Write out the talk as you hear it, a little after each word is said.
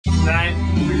tonight.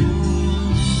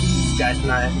 This guy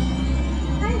tonight.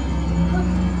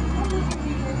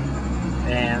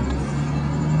 And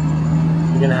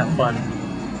we're gonna have fun.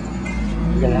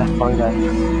 We're gonna have fun,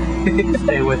 guys.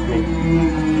 Stay with me.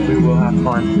 We will have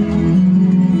fun.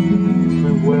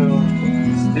 We will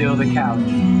steal the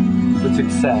couch with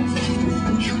success.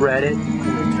 Shred it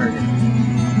and return it.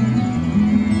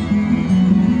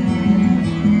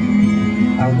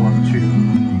 I want to.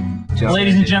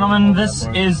 Ladies and gentlemen, this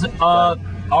is our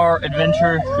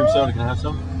adventure. Cream soda, can I have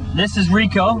some? This is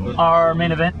Rico, our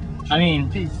main event. I mean,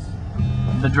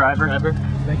 the driver.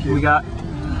 Thank you. We got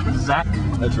Zach.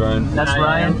 That's Ryan. That's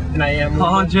Ryan. And I am.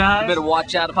 Apologize. You better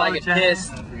watch out if I get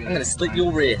pissed. I'm gonna slit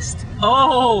your wrist.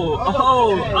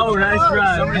 Oh, nice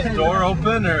run. Somebody's door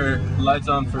open or lights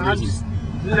on for a reason?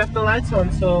 Left the lights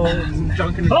on, so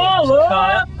junk in the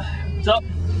What's up?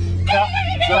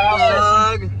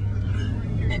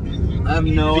 I have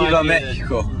no idea.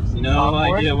 Mexico. No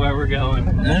idea where we're going.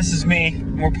 This is me.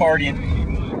 We're partying.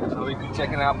 Are we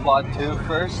checking out Pod 2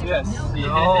 first? Yes.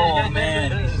 Oh man,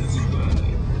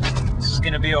 this is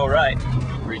gonna be all right.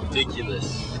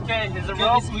 Ridiculous. Okay, is the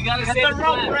rope? We gotta Get say the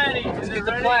rope ready. This is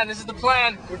the plan. This is the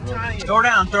plan. We're trying. Throw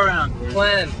down.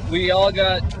 Plan. We all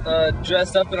got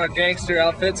dressed up in our gangster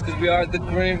outfits because we are the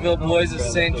Greenville boys of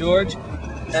St. George.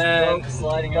 And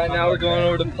right now we're going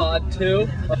over to Pod 2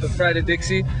 up at Friday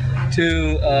Dixie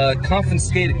to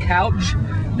confiscate a couch.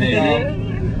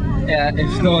 Yeah,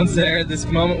 if no one's there at this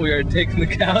moment, we are taking the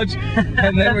couch,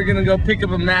 and then we're gonna go pick up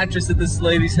a mattress at this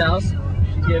lady's house.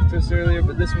 She gave to us earlier,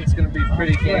 but this one's gonna be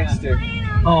pretty gangster.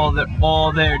 Oh, they're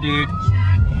all there, dude.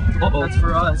 Uh-oh. That's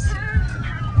for us.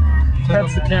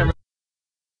 That's the camera.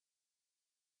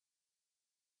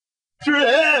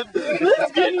 Trip!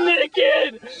 Let's get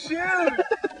naked! Shoot!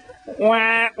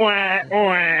 Wah, wah,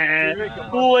 wah.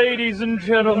 Ladies and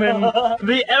gentlemen,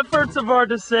 the efforts of our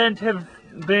descent have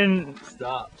been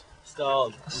stalled.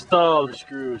 We're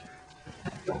screwed.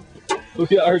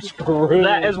 We are screwed.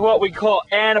 That is what we call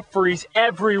antifreeze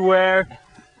everywhere.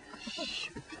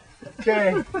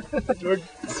 Okay. We're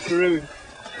screwed.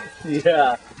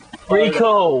 Yeah.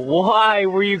 Rico, why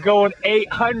were you going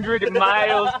 800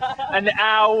 miles an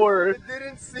hour? It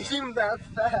didn't seem that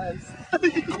fast.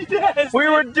 Yes, we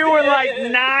were doing like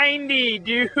 90,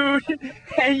 dude,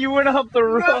 and you went up the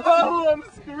road. No, I'm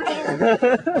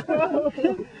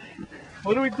screwed.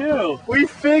 What do we do? We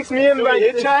fix me and my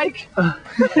hitchhike.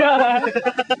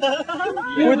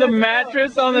 With a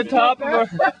mattress on the top of our...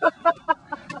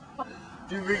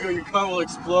 Dude, Rico, your car will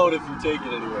explode if you take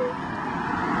it anywhere.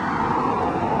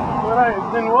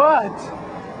 Then what?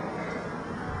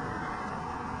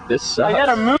 This sucks. I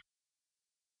gotta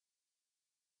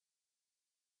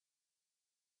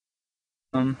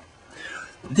move.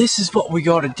 This is what we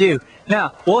gotta do.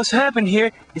 Now, what's happened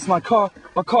here is my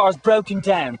car's broken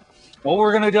down. What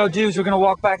we're gonna go do is we're gonna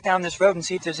walk back down this road and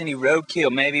see if there's any roadkill.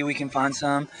 Maybe we can find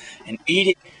some and eat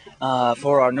it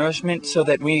for our nourishment so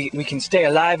that we can stay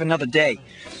alive another day.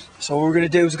 So what we're gonna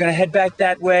do is we're gonna head back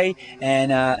that way,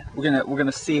 and we're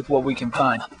gonna see if what we can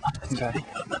find. Okay.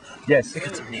 Yes.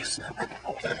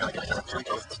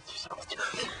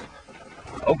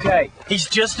 Okay. He's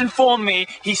just informed me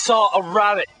he saw a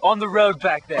rabbit on the road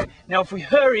back there. Now, if we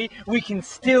hurry, we can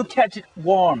still catch it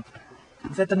warm.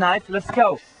 Is that the knife? Let's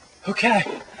go. Okay.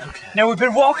 Now we've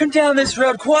been walking down this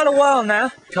road quite a while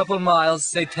now. Couple of miles,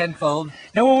 say tenfold.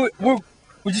 Now we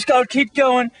just gotta keep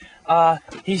going.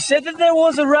 He said that there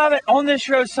was a rabbit on this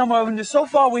road somewhere, and so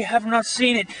far we have not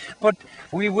seen it, but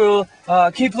we will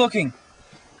keep looking.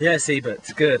 Yes, Ebert,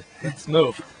 it's good. Let's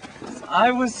move.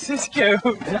 I was Cisco.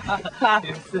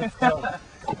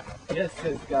 Yes,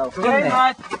 Cisco.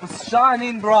 Daylight was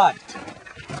shining bright.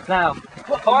 Now,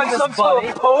 to find this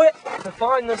bunny, to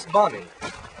find this bunny,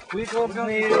 we're going to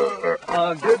need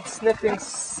a good sniffing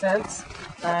sense,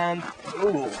 and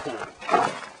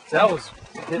that was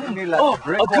hitting me like a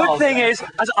brick a good wall thing there. is,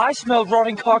 as I smell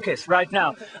rotting carcass right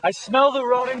now. I smell the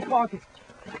rotting carcass.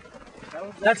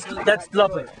 That's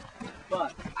lovely.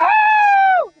 But,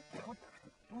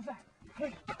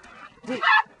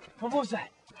 What was that?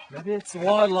 maybe it's the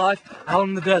wildlife out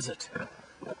in the desert.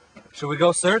 Should we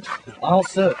go search? I'll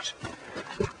search.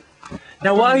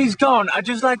 Now, while he's gone, I'd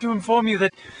just like to inform you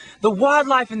that the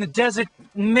wildlife in the desert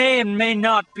may and may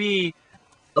not be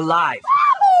alive.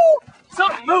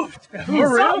 Something moved!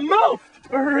 Something moved!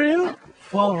 For real?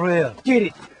 For real. Get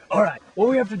it. Alright, what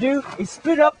we have to do is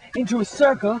split up into a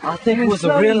circle. I think it was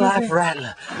a real life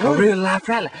rattler. A real life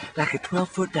rattler. Like a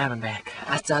 12-foot diamondback.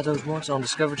 I saw those once on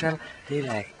Discovery Channel. They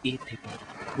like eat people.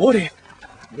 What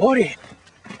if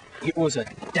it was a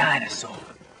dinosaur?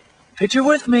 Picture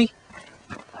with me.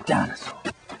 A dinosaur.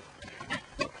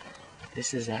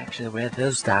 This is actually where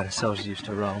those dinosaurs used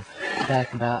to roam.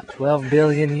 Back about 12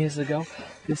 billion years ago,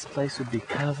 this place would be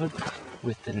covered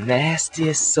with the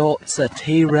nastiest sorts of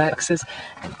T-Rexes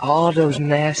and all those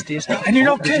nastiest. And you're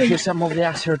not Did you kidding. hear something over there?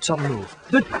 I heard something move.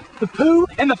 The poo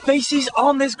and the feces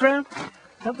on this ground.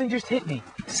 Something just hit me.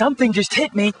 Something just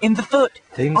hit me in the foot.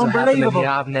 Things are happening Unbelievable. here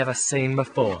I've never seen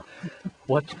before.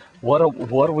 What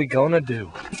are we gonna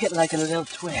do? Get like a little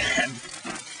twin.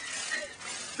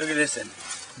 Look at this.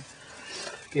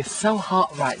 It's so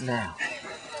hot right now.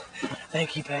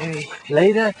 Thank you, baby.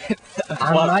 Later,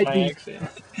 I might be.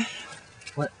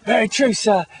 What? Very true,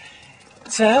 sir.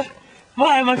 Sir?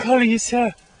 Why am I calling you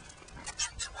sir?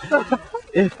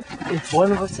 If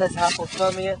one of us has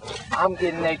hypothermia, I'm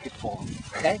getting naked for him.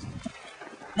 Okay?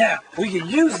 Now, we can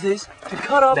use this to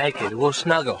cut off. Naked. We'll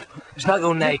snuggle.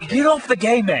 Snuggle naked. Get off the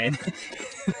gay man.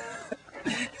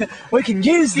 We can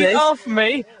use Get this. off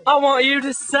me! I want you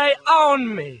to say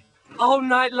on me all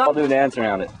night long. I'll do a dance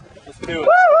around it. Let's do it.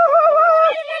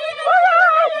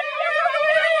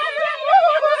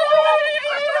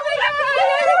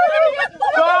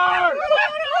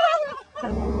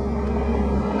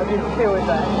 I'd be okay with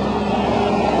that.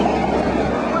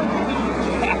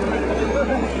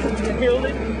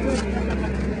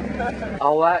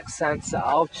 Our accents are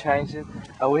all changing,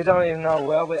 and we don't even know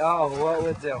where we are or what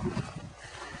we're doing.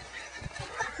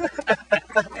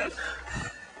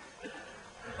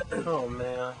 Oh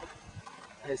man.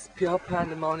 It's pure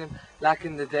pandemonium, like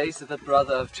in the days of the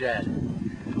brother of Jed.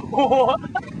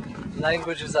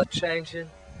 Languages are changing,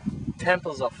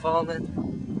 temples are falling,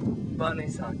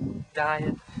 bunnies are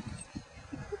dying.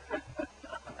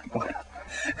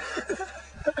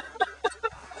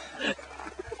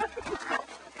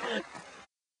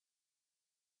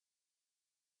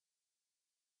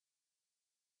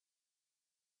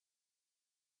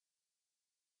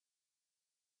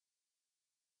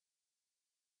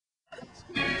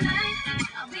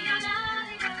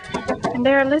 And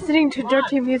they are listening to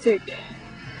dirty music.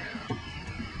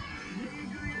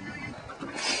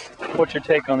 What's your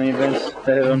take on the events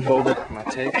that have unfolded? My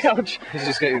take? Ouch. You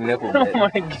just got your nipple Oh bit. my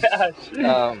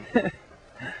gosh.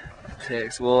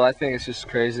 Takes. Well, I think it's just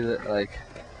crazy that, like,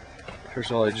 first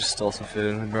of all, he just stole some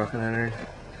food and broke and entered.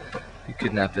 He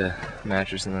kidnapped a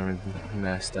mattress and then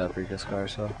messed up Rico's car,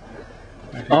 so.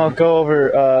 I'll go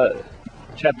over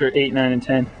chapter 8, 9, and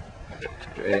 10.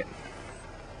 Chapter 8.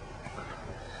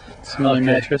 Smelling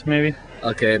Okay. mattress, maybe?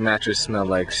 Okay, mattress smelled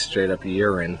like straight up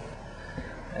urine.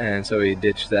 And so we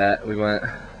ditched that. We went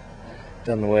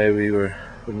down the way we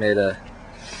made a,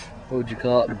 what would you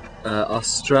call it?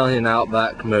 Australian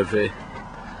Outback movie.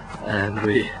 And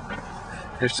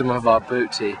here's some of our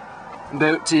booty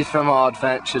from our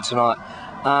adventure tonight.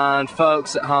 And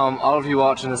folks at home, all of you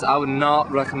watching this, I would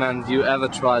not recommend you ever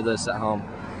try this at home.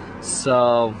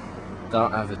 So,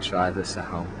 don't ever try this at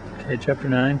home. Okay, chapter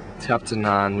 9. Chapter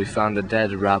 9, we found a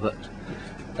dead rabbit.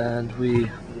 And we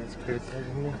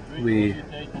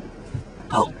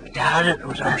poked at it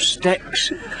with our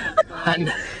sticks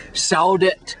and sawed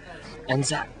it, and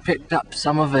Zach picked up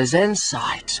some of his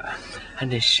insides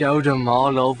and he showed them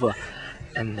all over,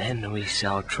 and then we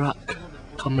saw a truck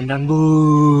coming down,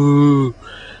 boo,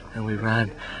 and we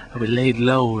ran and we laid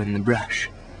low in the brush,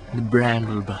 the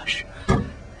bramble bush, and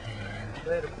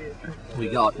we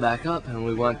got back up and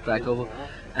we went back over,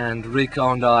 and Rico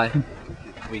and I,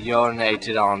 we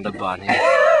urinated on the bunny.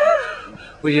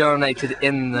 We urinated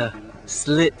in the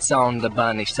slits on the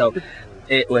bunny, so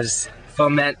it was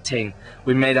fermenting.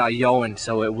 We made our urine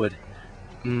so it would,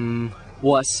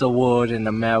 what's the word in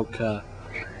America?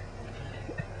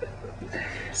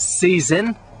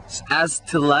 Season, as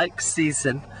to like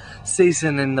season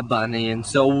in the bunny, and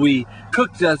so we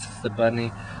cooked up the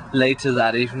bunny later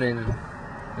that evening.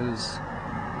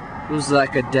 It was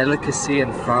like a delicacy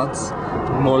in France,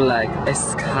 more like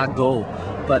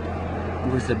escargot, but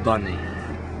with a bunny.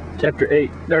 Chapter 8,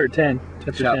 or 10.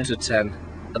 Chapter 10,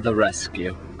 the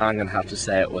rescue. I'm gonna have to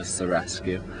say it was the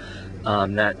rescue.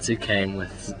 Nancy came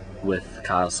with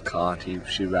Kyle's car.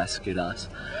 She rescued us,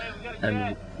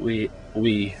 and we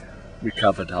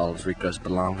recovered all of Rico's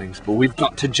belongings. But we've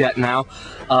got to jet now.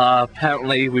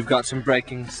 Apparently, we've got some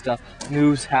breaking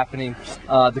news happening.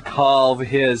 The car over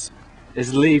here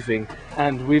is leaving,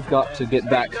 and we've got to get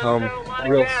back home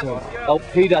real soon. Oh,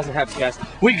 he doesn't have gas.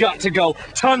 We got to go.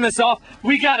 Turn this off.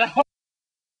 We gotta.